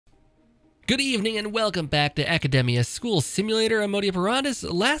Good evening and welcome back to Academia School Simulator. I'm Modi Operandus.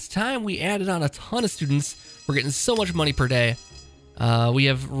 Last time we added on a ton of students. We're getting so much money per day. We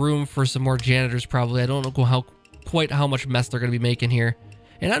have room for some more janitors probably. I don't know quite how much mess they're going to be making here.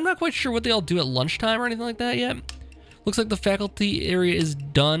 And I'm not quite sure what they all do at lunchtime or anything like that yet. Looks like the faculty area is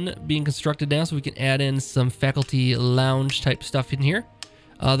done being constructed now, so we can add in some faculty lounge type stuff in here.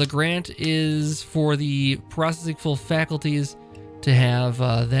 The grant is for the processing full faculties to have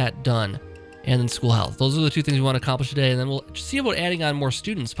that done. And then school health. Those are the two things we want to accomplish today, and then we'll see about adding on more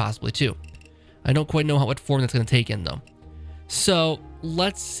students possibly too. I don't quite know what form that's going to take in though. So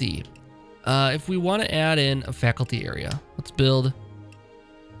let's see. If we want to add in a faculty area, let's build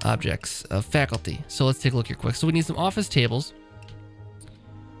objects of faculty. So let's take a look here quick. So we need some office tables.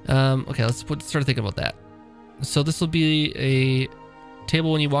 Okay, let's start thinking about that. So this will be a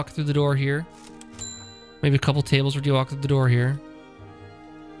table when you walk through the door here. Maybe a couple tables when you walk through the door here.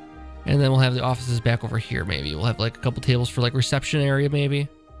 And then we'll have the offices back over here, maybe. We'll have like a couple tables for like reception area, maybe.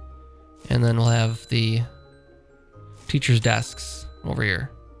 And then we'll have the teachers' desks over here.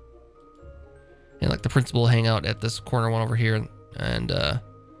 And like the principal will hang out at this corner one over here and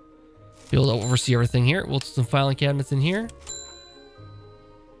be able to oversee everything here. We'll put some filing cabinets in here.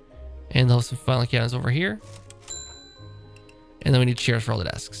 And they'll have some filing cabinets over here. And then we need chairs for all the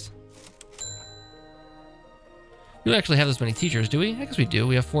desks. We don't actually have this many teachers, do we? I guess we do.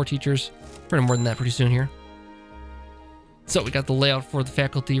 We have 4 teachers. We're gonna have more than that pretty soon here. So we got the layout for the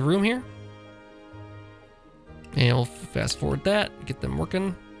faculty room here. And we'll fast forward that, get them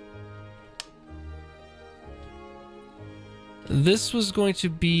working. This was going to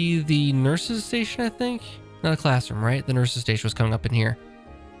be the nurses station, I think. Not a classroom, right? The nurses station was coming up in here.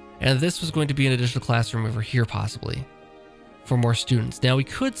 And this was going to be an additional classroom over here, possibly, for more students. Now we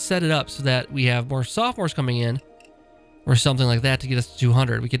could set it up so that we have more sophomores coming in, or something like that to get us to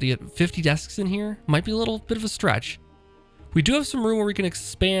 200. We could get 50 desks in here. Might be a little bit of a stretch. We do have some room where we can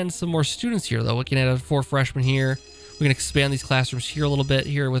expand some more students here, though. We can add 4 freshmen here. We can expand these classrooms here a little bit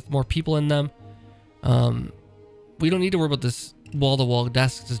here with more people in them. We don't need to worry about this wall-to-wall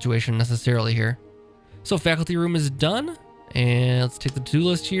desk situation necessarily here. So faculty room is done. And let's take the to-do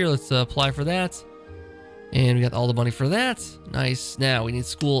list here. Let's apply for that. And we got all the money for that. Nice. Now we need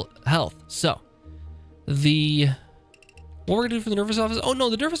school health. So what we're gonna do for the nurse's office? Oh no,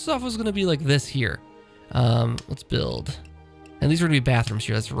 the nurse's office is gonna be like this here. Let's build. And these are gonna be bathrooms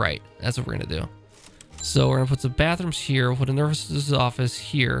here. That's right. That's what we're gonna do. So we're gonna put some bathrooms here. We'll put a nurse's office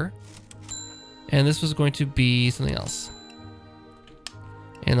here. And this was going to be something else.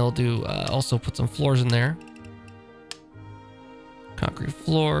 And I'll do also put some floors in there. Concrete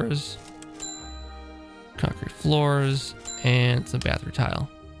floors, and some bathroom tile.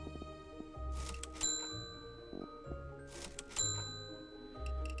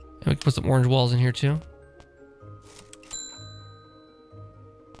 And we can put some orange walls in here too.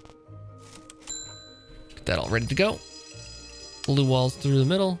 Get that all ready to go. Blue walls through the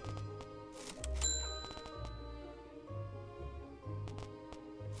middle.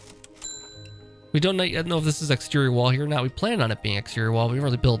 We don't yet know if this is exterior wall here or not. We planned on it being exterior wall, but we didn't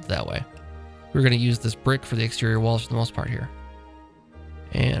really build it that way. We're going to use this brick for the exterior walls for the most part here.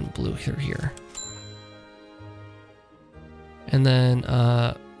 And blue through here. And then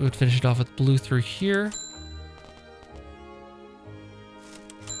we would finish it off with blue through here.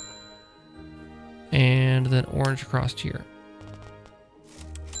 And then orange across here.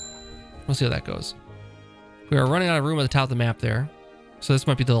 We'll see how that goes. We are running out of room at the top of the map there. So this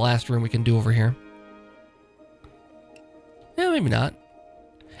might be the last room we can do over here. Yeah, maybe not.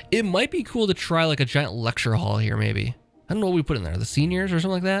 It might be cool to try like a giant lecture hall here, maybe. I don't know what we put in there. The seniors or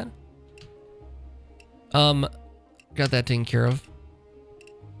something like that? Got that taken care of.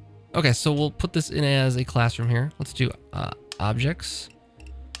 Okay, so we'll put this in as a classroom here. Let's do objects.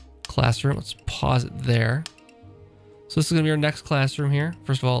 Classroom. Let's pause it there. So this is going to be our next classroom here.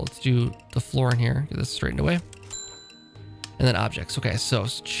 First of all, let's do the floor in here. Get this straightened away. And then objects. Okay, so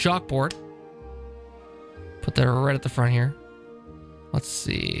chalkboard. Put that right at the front here. Let's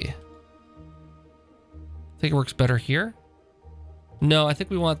see. I think it works better here. No, I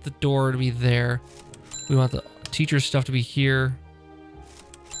think we want the door to be there. We want the teacher's stuff to be here.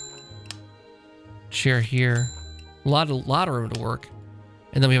 Chair here. A lot of room to work.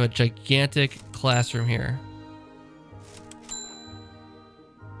 And then we have a gigantic classroom here.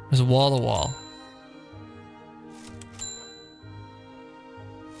 There's wall to wall.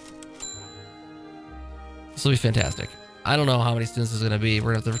 This will be fantastic. I don't know how many students this is going to be.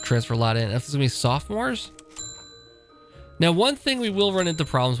 We're going to have to transfer a lot in. If this is going to be sophomores. Now, one thing we will run into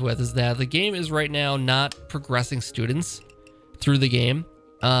problems with is that the game is right now not progressing students through the game.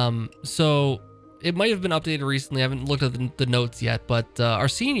 So it might have been updated recently. I haven't looked at the notes yet, but our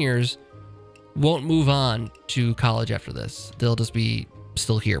seniors won't move on to college after this. They'll just be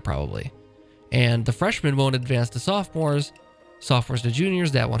still here probably. And the freshmen won't advance to sophomores, sophomores to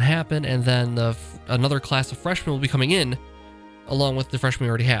juniors. That won't happen. And then another class of freshmen will be coming in along with the freshmen we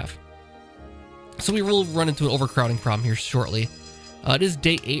already have. So we will run into an overcrowding problem here shortly. It is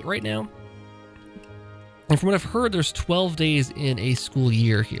day 8 right now. And from what I've heard, there's 12 days in a school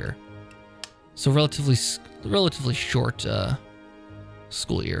year here. So relatively short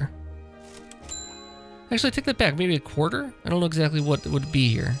school year. Actually, I take that back. Maybe a quarter? I don't know exactly what it would be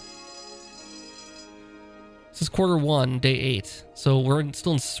here. This is quarter 1, day 8. So we're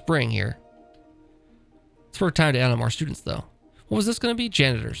still in spring here. It's for time to add on more students, though. What was this going to be?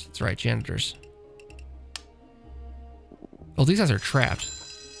 Janitors. That's right, janitors. Oh, these guys are trapped.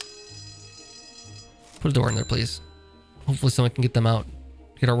 Put a door in there, please. Hopefully someone can get them out.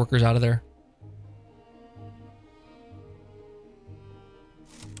 Get our workers out of there.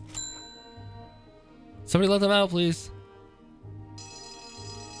 Somebody let them out, please.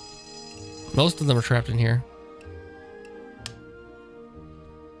 Most of them are trapped in here.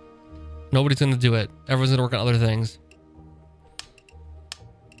 Nobody's going to do it. Everyone's going to work on other things.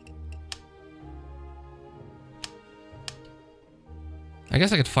 I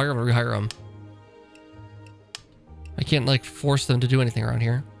guess I could fire them or rehire them. I can't, like, force them to do anything around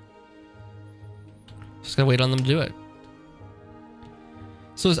here. Just gotta wait on them to do it.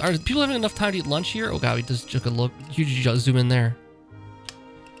 So are people having enough time to eat lunch here? Oh god, we just took a look. You just zoom in there.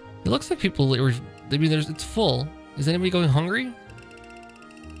 It looks like people are, I mean, it's full. Is anybody going hungry?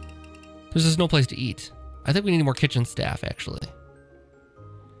 There's just no place to eat. I think we need more kitchen staff, actually.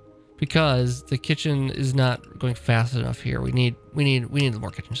 Because the kitchen is not going fast enough here. We need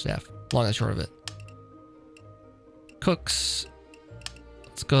more kitchen staff. Long and short of it. Cooks.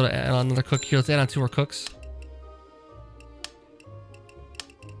 Let's go to add on another cook here. Let's add on 2 more cooks.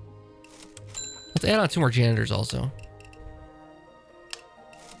 Let's add on 2 more janitors also.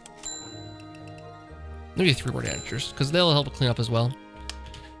 Maybe 3 more janitors, because they'll help clean up as well.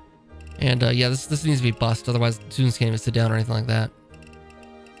 And yeah, this needs to be bust, otherwise students can't even sit down or anything like that.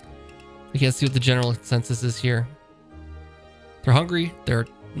 You can't see what the general consensus is here. They're hungry. They're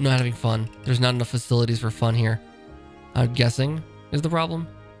not having fun. There's not enough facilities for fun here. I'm guessing is the problem.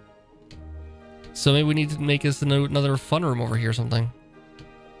 So maybe we need to make this another fun room over here or something.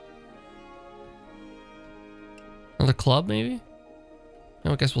 Another club, maybe?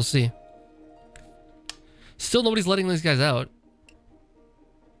 I guess we'll see. Still nobody's letting these guys out.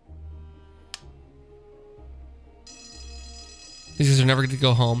 These guys are never going to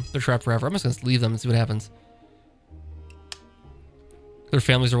go home. They're trapped forever. I'm just going to leave them and see what happens. Their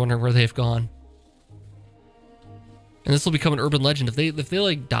families are wondering where they've gone. And this will become an urban legend. If they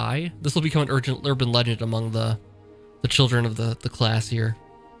like die, this will become an urban legend among the children of the class here.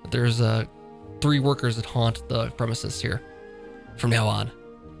 There's 3 workers that haunt the premises here from now on.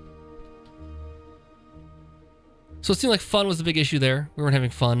 So it seemed like fun was the big issue there. We weren't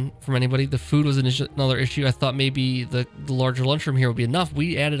having fun from anybody. The food was another issue. I thought maybe the larger lunchroom here would be enough.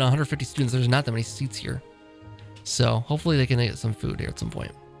 We added 150 students. There's not that many seats here. So hopefully they can get some food here at some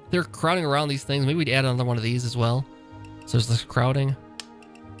point. They're crowding around these things. Maybe we'd add another one of these as well. So there's less crowding.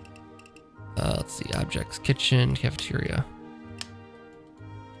 Let's see. Objects. Kitchen. Cafeteria.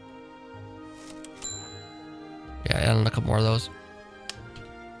 Yeah, add on a couple more of those.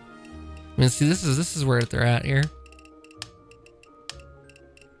 I mean, see, this is where they're at here.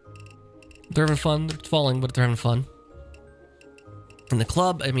 They're having fun. They're falling, but they're having fun. In the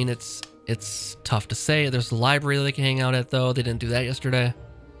club, I mean, it's tough to say. There's a library that they can hang out at, though. They didn't do that yesterday.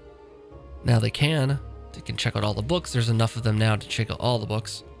 Now they can. They can check out all the books. There's enough of them now to check out all the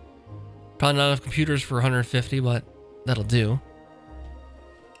books. Probably not enough computers for 150, but that'll do.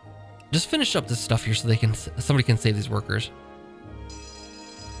 Just finish up this stuff here so somebody can save these workers.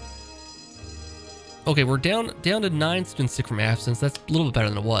 Okay, we're down to 9 students sick from absence. That's a little bit better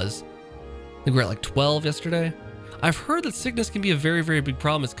than it was. I think we were at like 12 yesterday. I've heard that sickness can be a very, very big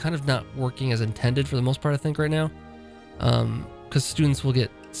problem. It's kind of not working as intended for the most part, I think, right now. Because students will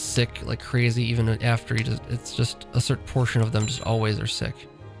get sick like crazy even after it's just a certain portion of them just always are sick.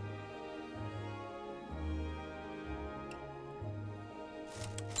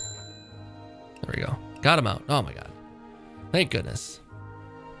 There we go. Got him out. Oh my god. Thank goodness.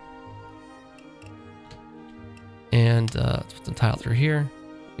 And let's put some tile through here,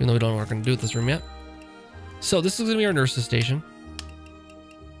 even though we don't know what we're going to do with this room yet. So this is going to be our nurse's station.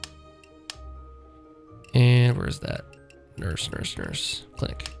 And where is that? Nurse.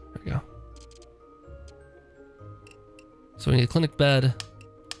 Clinic. There we go. So we need a clinic bed.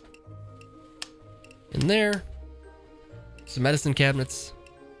 in there. Some medicine cabinets.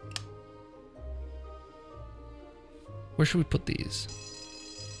 Where should we put these?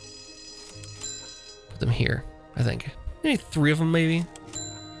 Put them here, I think. Maybe 3 of them, maybe.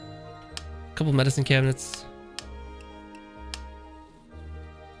 A couple medicine cabinets.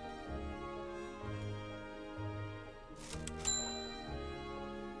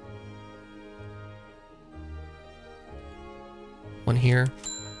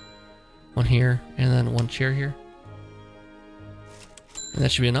 One here, and then 1 chair here. And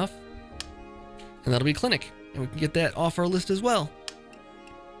that should be enough. And that'll be clinic. And we can get that off our list as well.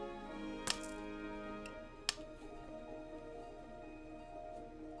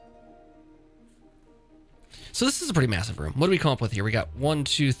 So this is a pretty massive room. What do we come up with here? We got 1,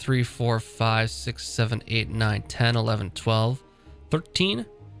 2, 3, 4, 5, 6, 7, 8, 9, 10, 11, 12, 13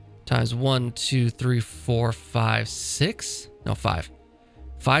 times 1, 2, 3, 4, 5, 6. No, 5.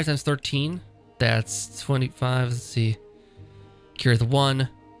 5 times 13. That's 25. Let's see. Carry the 1.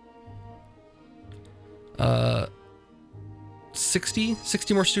 60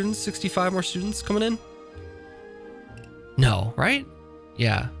 more students, 65 more students coming in. No, right?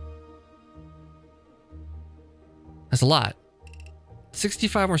 Yeah. That's a lot.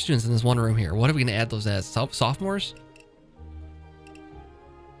 65 more students in this one room here. What are we going to add those as? Sophomores?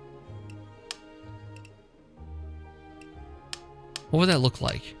 What would that look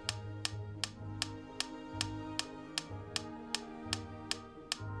like?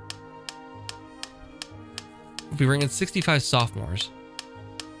 If we bring in 65 sophomores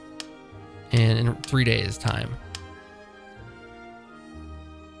and in 3 days time,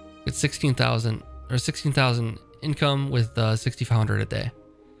 it's 16,000 or 16,000 income with 6,500 a day.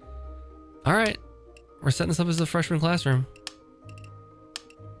 All right, we're setting this up as a freshman classroom.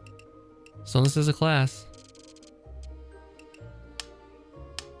 So this is a class.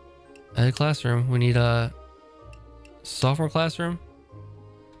 A classroom. We need a sophomore classroom.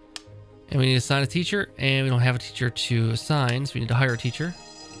 And we need to assign a teacher, and we don't have a teacher to assign, so we need to hire a teacher.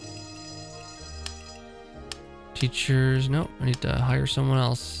 Teachers, nope, we need to hire someone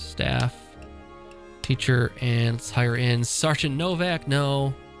else. Staff, teacher, and let's hire in Sergeant Novak.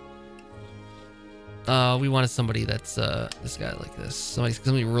 No. We wanted somebody that's this guy like this.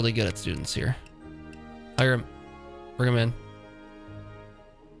 Somebody really good at students here. Hire him. Bring him in.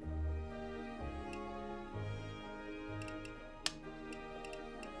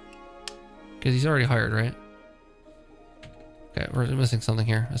 Because he's already hired, right? Okay, we're missing something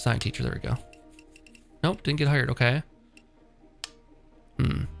here. Assign teacher, there we go. Nope, didn't get hired, okay.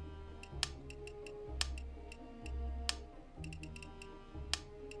 There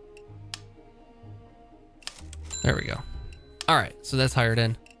we go. All right, so that's hired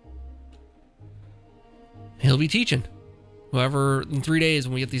in. He'll be teaching. Whoever in 3 days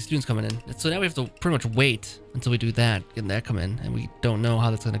when we get these students coming in. So now we have to pretty much wait until we do that, getting that come in, and we don't know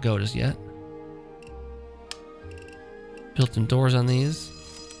how that's gonna go just yet. Built-in doors on these.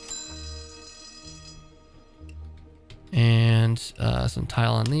 And some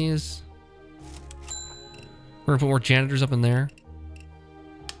tile on these. We're gonna put more janitors up in there.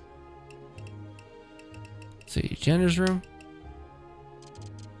 Let's see, janitor's room.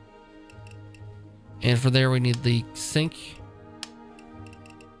 And for there we need the sink.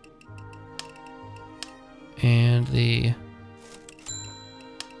 And the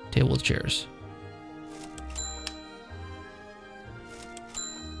table with chairs.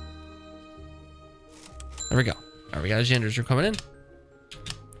 There we go. All right, we got a janitor's room coming in.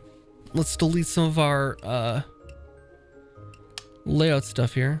 Let's delete some of our layout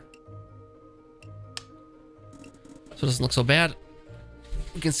stuff here, so it doesn't look so bad.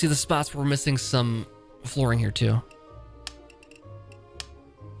 You can see the spots where we're missing some flooring here too.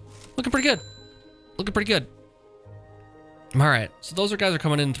 Looking pretty good. Looking pretty good. All right, so those guys are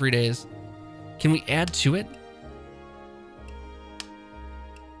coming in 3 days. Can we add to it?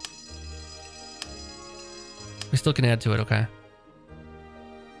 We still can add to it, okay.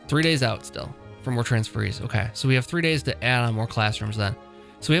 3 days out still for more transferees. Okay, so we have 3 days to add on more classrooms then.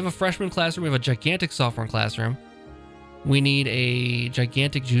 So we have a freshman classroom, we have a gigantic sophomore classroom. We need a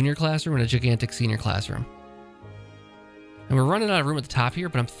gigantic junior classroom and a gigantic senior classroom. And we're running out of room at the top here,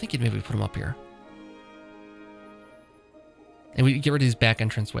 but I'm thinking maybe we put them up here. And we get rid of these back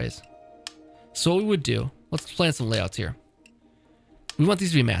entrance ways. So what we would do, let's plan some layouts here. We want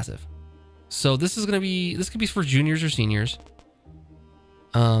these to be massive. So this is gonna be, this could be for juniors or seniors.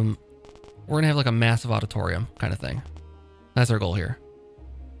 We're gonna have like a massive auditorium kind of thing. That's our goal here.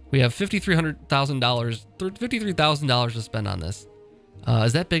 We have $53,000 to spend on this.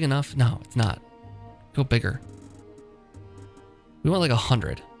 Is that big enough? No, it's not. Go bigger. We want like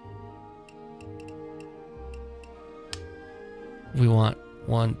 100. We want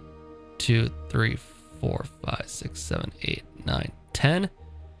 1, 2, 3, 4, 5, 6, 7, 8, 9, 10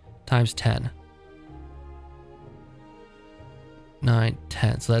 times 10. 9,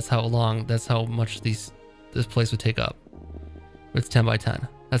 10. So that's how much this place would take up. It's 10 by 10.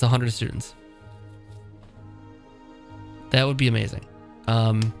 That's 100 students. That would be amazing.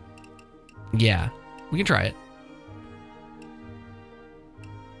 Yeah, we can try it.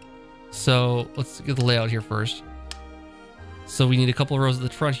 So let's get the layout here first. So we need a couple of rows at the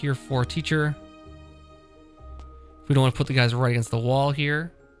front here for teacher. We don't want to put the guys right against the wall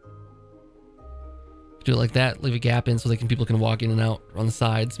here. Do it like that. Leave a gap in so people can walk in and out on the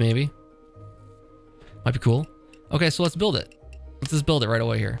sides, maybe. Might be cool. Okay, so let's build it. Let's just build it right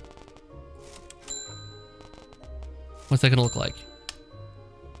away here. What's that going to look like?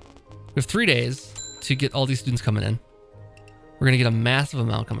 We have 3 days to get all these students coming in. We're going to get a massive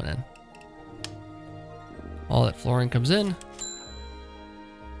amount coming in. All that flooring comes in.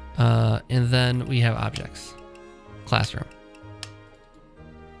 And then we have objects. Classroom.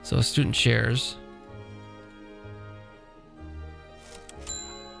 So student chairs.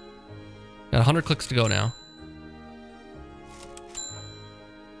 Got 100 clicks to go now.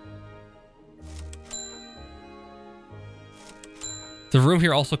 The room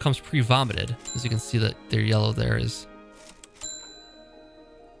here also comes pre-vomited. As you can see that their yellow there is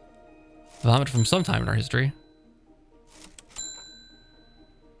vomit from some time in our history.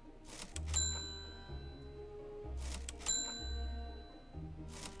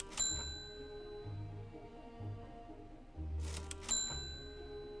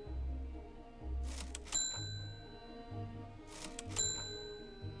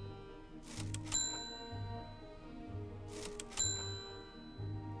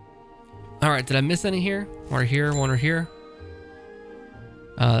 All right, did I miss any here? One here, one here.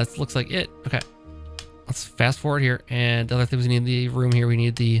 That looks like it. Okay, let's fast forward here. And other things we need in the room here, we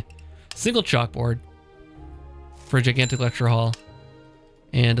need the single chalkboard for a gigantic lecture hall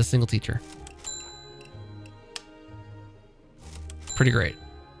and a single teacher. Pretty great.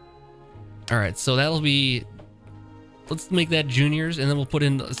 All right, so that'll be, let's make that juniors, and then we'll put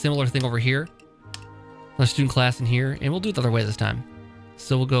in a similar thing over here. Another student class in here, and we'll do it the other way this time.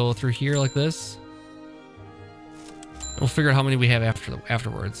 So we'll go through here like this. We'll figure out how many we have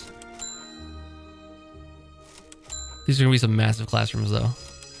afterwards. These are going to be some massive classrooms, though.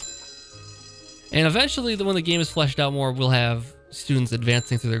 And eventually, when the game is fleshed out more, we'll have students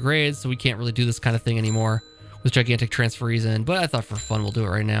advancing through their grades, so we can't really do this kind of thing anymore with gigantic transferees in. But I thought for fun, we'll do it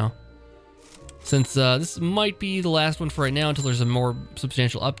right now. Since this might be the last one for right now until there's a more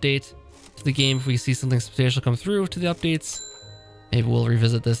substantial update to the game. If we see something substantial come through to the updates, maybe we'll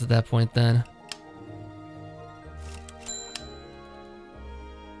revisit this at that point then.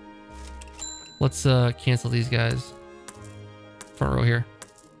 Let's cancel these guys. Front row here.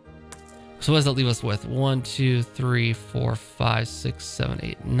 So what does that leave us with? 1, 2, 3, 4, 5, 6, 7,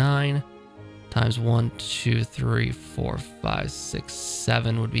 8, 9 times 1, 2, 3, 4, 5, 6,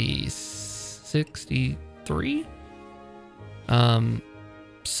 7 would be 63.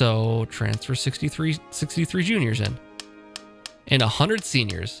 So transfer 63 juniors in. And 100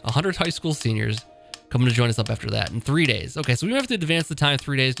 seniors, 100 high school seniors coming to join us up after that in 3 days. Okay, so we have to advance the time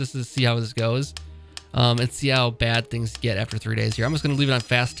 3 days just to see how this goes. And see how bad things get after 3 days here. I'm just going to leave it on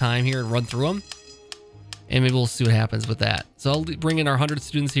fast time here and run through them. And maybe we'll see what happens with that. So I'll bring in our 100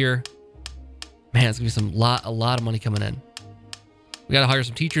 students here. Man, it's going to be a lot of money coming in. We got to hire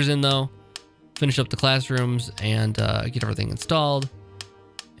some teachers in, though. Finish up the classrooms and get everything installed.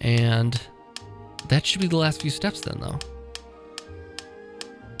 And that should be the last few steps then, though.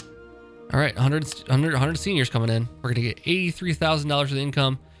 All right, 100 seniors coming in. We're going to get $83,000 of the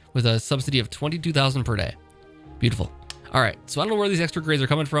income with a subsidy of $22,000 per day. Beautiful. All right, so I don't know where these extra grades are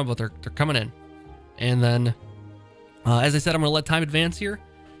coming from, but they're coming in. And then, as I said, I'm going to let time advance here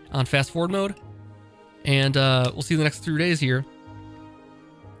on fast forward mode. And we'll see the next 3 days here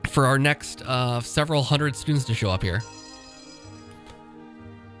for our next several hundred students to show up here.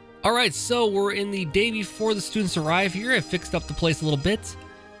 All right, so we're in the day before the students arrive here. I fixed up the place a little bit.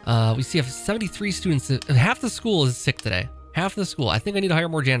 We see 73 students. Half the school is sick today. Half the school. I think I need to hire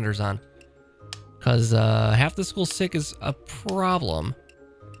more janitors on. Because half the school sick is a problem.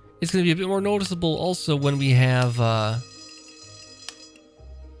 It's going to be a bit more noticeable also when we have...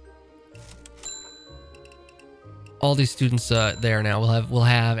 all these students there now. We'll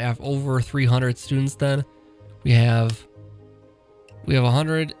have over 300 students then. We have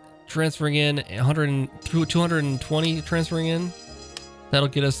 100 transferring in, 220 transferring in. That'll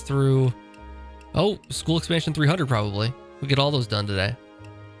get us through, school expansion 300 probably. We'll get all those done today.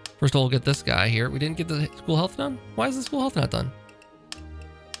 First of all, we'll get this guy here. We didn't get the school health done? Why is the school health not done?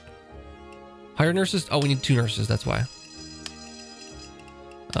 Hire nurses? Oh, we need 2 nurses, that's why.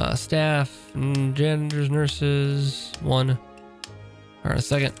 Staff, janitors, nurses, 1. All right, a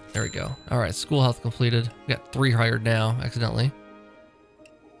second. There we go. All right, school health completed. We got 3 hired now, accidentally.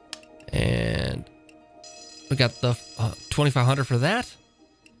 And we got the 2,500 for that.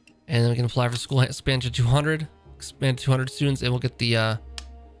 And then we can apply for school expansion 200. Expand to 200 students, and we'll get the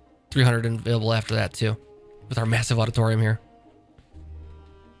 300 available after that, too. With our massive auditorium here.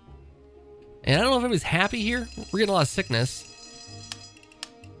 And I don't know if anybody's happy here. We're getting a lot of sickness.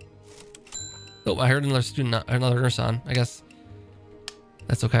 Oh, I heard another student, another nurse on. I guess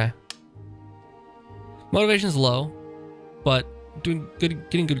that's okay. Motivation's low, but doing good,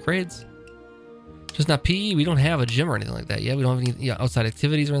 getting good grades. Just not PE. We don't have a gym or anything like that yet. We don't have any outside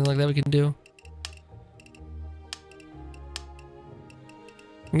activities or anything like that we can do.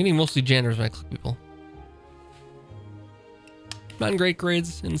 I'm getting mostly janitors when I click people. Not in great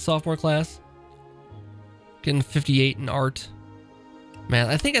grades in sophomore class. Getting 58 in art. Man,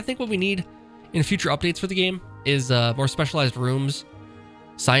 I think what we need in future updates for the game is more specialized rooms,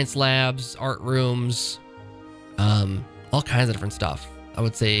 science labs, art rooms, all kinds of different stuff. I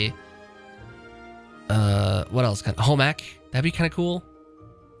would say, what else? Home ec, that'd be kind of cool.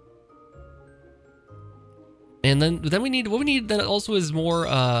 And then what we need then also is more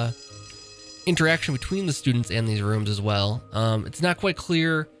interaction between the students and these rooms as well. It's not quite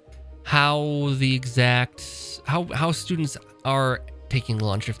clear how the exact how students are taking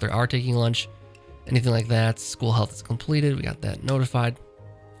lunch, if they are taking lunch, anything like that. School health is completed. We got that notified.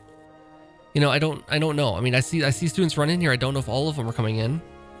 You know, I don't know. I mean, I see students run in here. I don't know if all of them are coming in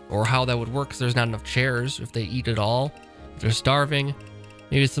or how that would work, because there's not enough chairs, if they eat at all, if they're starving.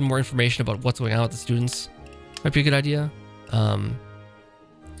 Maybe some more information about what's going on with the students might be a good idea. And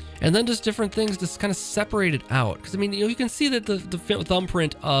then just different things just kind of separated out, because I mean, you can see that the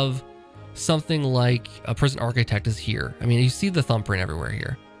thumbprint of something like a prison architect is here. I mean, you see the thumbprint everywhere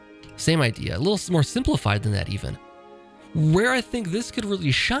here. Same idea, a little more simplified than that even. Where I think this could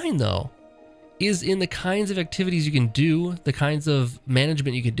really shine though is in the kinds of activities you can do, the kinds of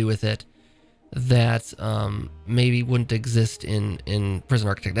management you could do with it that maybe wouldn't exist in Prison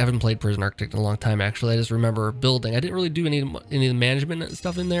Architect. I haven't played Prison Architect in a long time, actually. I just remember building. I didn't really do any of the management and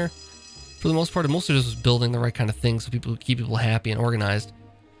stuff in there. For the most part, I mostly just was building the right kind of things so people keep people happy and organized.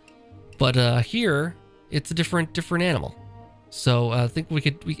 But here, it's a different animal. So I think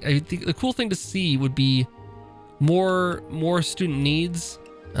I think the cool thing to see would be more student needs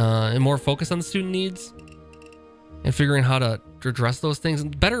and more focus on the student needs and figuring how to address those things,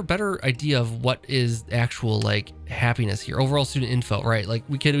 and better idea of what is actual like happiness here. Overall student info, right? Like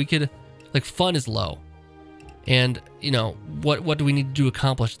we could like fun is low, and you know what do we need to do to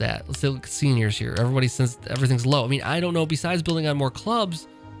accomplish that? Let's say look, seniors here, everybody says everything's low. I mean, I don't know, besides building on more clubs,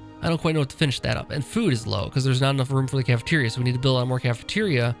 I don't quite know what to finish that up. And food is low because there's not enough room for the cafeteria, so we need to build on more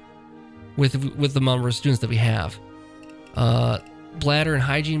cafeteria with the number of students that we have. Bladder and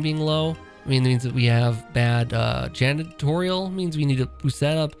hygiene being low, I mean, it means that we have bad janitorial, means we need to boost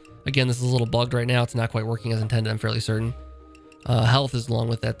that up. Again, this is a little bugged right now. It's not quite working as intended, I'm fairly certain. Health is along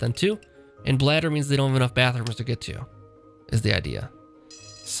with that then too. And bladder means they don't have enough bathrooms to get to, is the idea.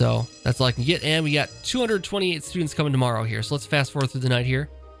 So that's all I can get. And we got 228 students coming tomorrow here. So let's fast forward through the night here.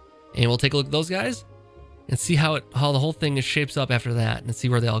 And we'll take a look at those guys and see how the whole thing shapes up after that, and see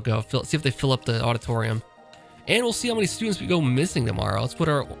where they all go. See if they fill up the auditorium. And we'll see how many students we go missing tomorrow. Let's put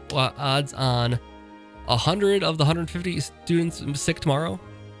our odds on 100 of the 150 students sick tomorrow.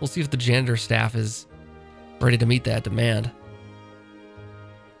 We'll see if the janitor staff is ready to meet that demand.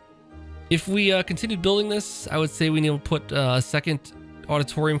 If we continued building this, I would say we need to put a second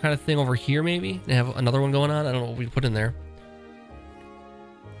auditorium kind of thing over here maybe, and have another one going on. I don't know what we'd put in there.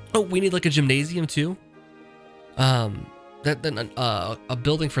 Oh, we need like a gymnasium too. A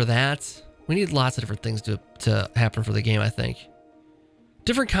building for that. We need lots of different things to happen for the game, I think.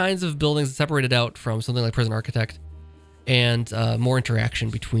 Different kinds of buildings separated out from something like Prison Architect, and more interaction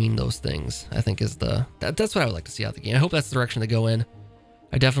between those things, I think is that's what I would like to see out of the game. I hope that's the direction they go in.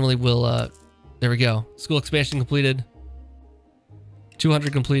 I definitely will. There we go. School expansion completed.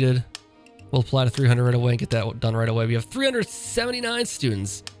 200 completed. We'll apply to 300 right away and get that done right away. We have 379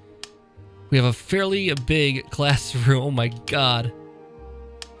 students. We have a fairly big classroom. Oh my god.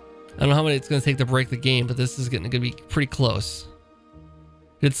 I don't know how many it's going to take to break the game, but this is going to be pretty close.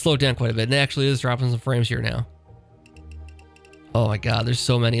 It slowed down quite a bit, and it actually is dropping some frames here now. Oh my god, there's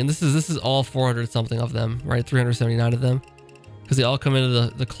so many. And this is all 400 something of them, right? 379 of them. Because they all come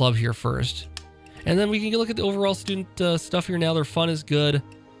into the club here first. And then we can look at the overall student stuff here now. Their fun is good.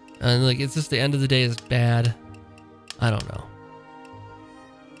 And like, it's just the end of the day is bad. I don't know.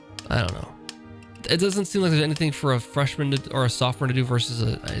 It doesn't seem like there's anything for a freshman or a sophomore to do versus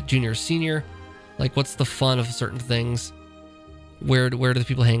a junior or senior. Like, what's the fun of certain things? Where do the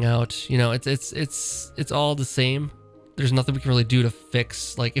people hang out? You know, it's all the same. There's nothing we can really do to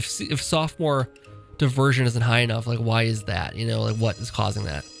fix. Like, if sophomore diversion isn't high enough, like, why is that? You know, like, what is causing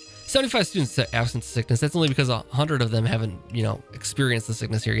that? 75 students absent sickness. That's only because 100 of them haven't, you know, experienced the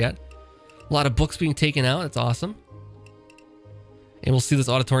sickness here yet. A lot of books being taken out. That's awesome. And we'll see this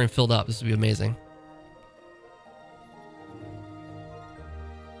auditorium filled up. This would be amazing.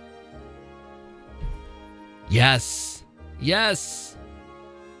 Yes. Yes.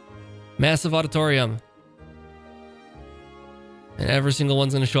 Massive auditorium. And every single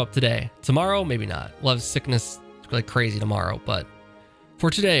one's going to show up today. Tomorrow, maybe not. We'll have sickness like crazy tomorrow. But for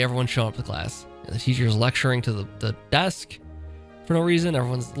today, everyone's showing up to class. And the teacher's lecturing to the desk for no reason.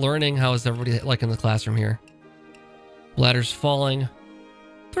 Everyone's learning. How is everybody like in the classroom here? Ladders falling.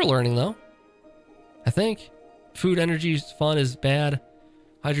 They're learning, though. I think. Food, energy, fun is bad.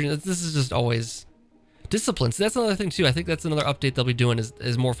 Hydrogen. This is just always... Disciplines. That's another thing, too. I think that's another update they'll be doing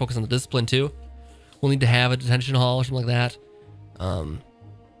is more focus on the discipline, too. We'll need to have a detention hall or something like that. Or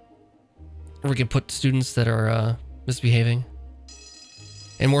we can put students that are misbehaving.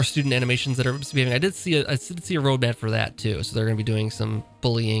 And more student animations that are misbehaving. I did see a roadmap for that, too. So they're going to be doing some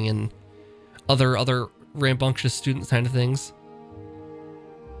bullying and other rambunctious student kind of things.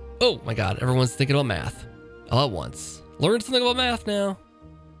 Oh, my God. Everyone's thinking about math. All at once. Learn something about math now.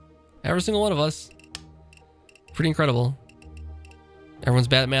 Every single one of us. Pretty incredible. Everyone's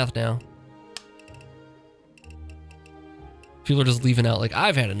bad at math now. People are just leaving out like,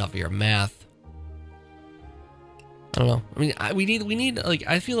 I've had enough of your math. I don't know. I mean, we need like,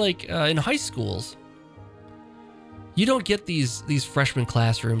 I feel like in high schools, you don't get these freshman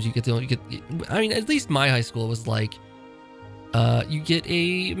classrooms. You get I mean, at least my high school was like, you get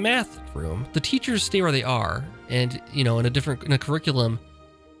a math room. The teachers stay where they are, and you know, in a curriculum,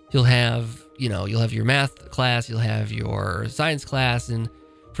 you'll have your math class, you'll have your science class, and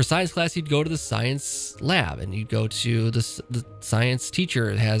for science class, you'd go to the science lab, and you'd go to the science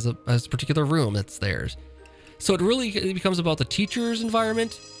teacher has a particular room that's theirs. So it becomes about the teacher's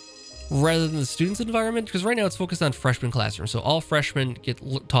environment rather than the student's environment, because right now it's focused on freshman classroom. So all freshmen get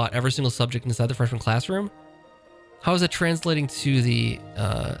taught every single subject inside the freshman classroom. How is that translating to the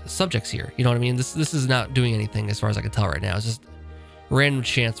subjects here? You know what I mean? This is not doing anything as far as I can tell right now. It's just random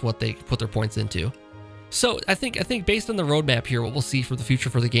chance what they put their points into. So I think based on the roadmap here, what we'll see for the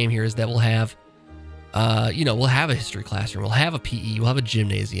future for the game here is that we'll have, we'll have a history classroom, we'll have a PE, we'll have a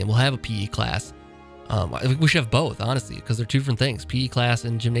gymnasium, we'll have a PE class. We should have both, honestly, because they're two different things. PE class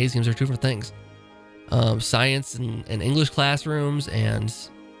and gymnasiums are two different things. Science and English classrooms and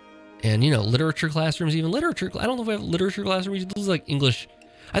literature classrooms, even literature. I don't know if we have literature classrooms. This is like English.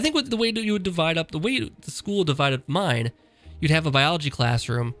 I think the way that you would divide up, the way the school divided mine, you'd have a biology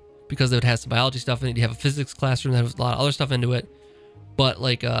classroom because it would have some biology stuff in it. You have a physics classroom that has a lot of other stuff into it. But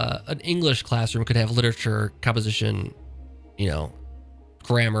like an English classroom could have literature, composition,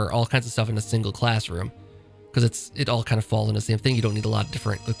 grammar, all kinds of stuff in a single classroom because it all kind of falls into the same thing. You don't need a lot of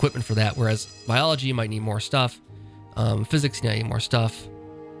different equipment for that. Whereas biology, you might need more stuff. Physics, you need more stuff.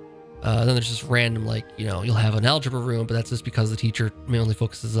 Then there's just random, you'll have an algebra room, but that's just because the teacher mainly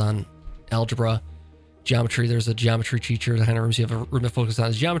focuses on algebra. Geometry, there's a geometry teacher, the kind of rooms you have a room that focuses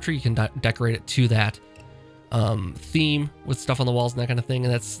on geometry. You can decorate it to that theme with stuff on the walls and that kind of thing,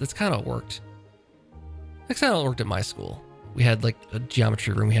 and that's kind of worked. That's kind of how it worked at my school. We had like a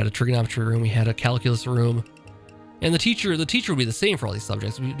geometry room, we had a trigonometry room, we had a calculus room, and the teacher would be the same for all these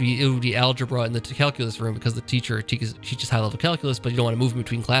subjects. It would be algebra in the calculus room because the teacher teaches high-level calculus, but you don't want to move in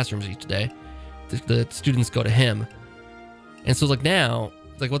between classrooms each day. The students go to him, and so like now,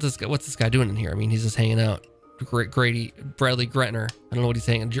 like what's this guy doing in here? I mean, he's just hanging out. Bradley Gretner. I don't know what he's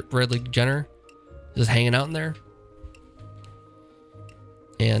saying. Bradley Jenner, just hanging out in there.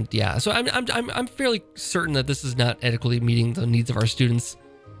 And yeah, so I'm fairly certain that this is not adequately meeting the needs of our students.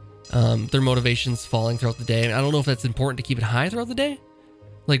 Their motivation's falling throughout the day. And I don't know if that's important to keep it high throughout the day.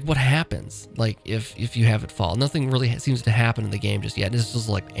 Like, what happens? Like, if you have it fall? Nothing really seems to happen in the game just yet. It's just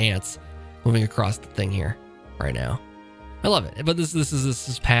like ants moving across the thing here right now. I love it. But this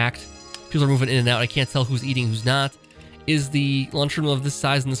is packed. People are moving in and out. I can't tell who's eating, who's not. Is the lunchroom of this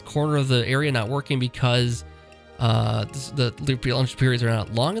size in this corner of the area not working because the lunch periods are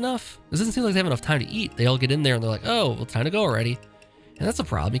not long enough? It doesn't seem like they have enough time to eat. They all get in there and they're like, oh, well, time to go already. And that's a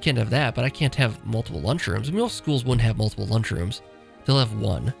problem. You can't have that, but I can't have multiple lunchrooms. I mean, most schools wouldn't have multiple lunchrooms. They'll have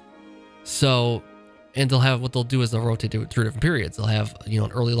one. So, and they'll have, what they'll do is they'll rotate it through different periods. They'll have,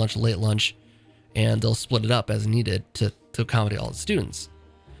 an early lunch, a late lunch, and they'll split it up as needed to accommodate all the students.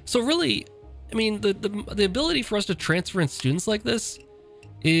 So really, I mean, the ability for us to transfer in students like this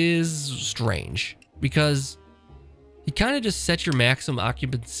is strange, because you kind of just set your maximum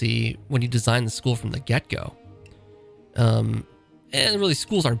occupancy when you design the school from the get-go. And really,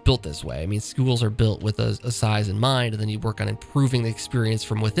 schools aren't built this way. I mean, schools are built with a size in mind, and then you work on improving the experience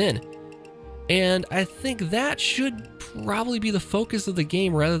from within. And I think that should probably be the focus of the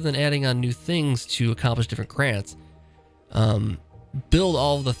game, rather than adding on new things to accomplish different grants. Build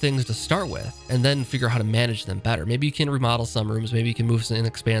all of the things to start with, and then figure out how to manage them better. Maybe you can remodel some rooms, maybe you can move and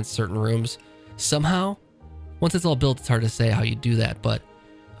expand certain rooms somehow. Once it's all built, it's hard to say how you do that, but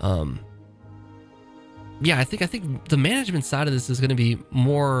yeah, I think the management side of this is going to be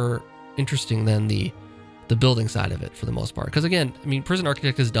more interesting than the building side of it for the most part. Because again, I mean, Prison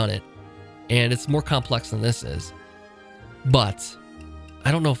Architect has done it, and it's more complex than this is. But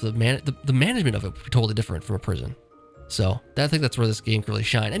I don't know if the management of it would be totally different from a prison. So I think that's where this game can really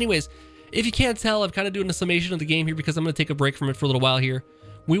shine. Anyways, if you can't tell, I'm kind of doing a summation of the game here because I'm going to take a break from it for a little while here.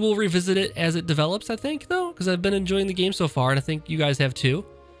 We will revisit it as it develops, I think, though, because I've been enjoying the game so far, and I think you guys have too.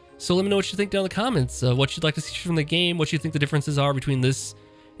 So let me know what you think down in the comments, what you'd like to see from the game, what you think the differences are between this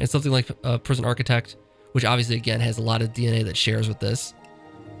and something like Prison Architect, which obviously, again, has a lot of DNA that shares with this.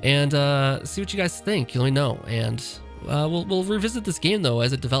 And see what you guys think. Let me know. And we'll revisit this game, though,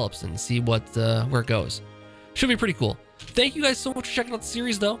 as it develops and see what where it goes. Should be pretty cool. Thank you guys so much for checking out the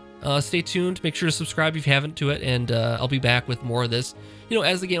series, though. Stay tuned. Make sure to subscribe if you haven't to it, and I'll be back with more of this. You know,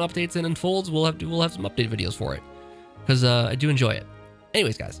 as the game updates and unfolds, we'll have some update videos for it, because I do enjoy it.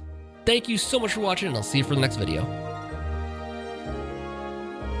 Anyways, guys, thank you so much for watching, and I'll see you for the next video.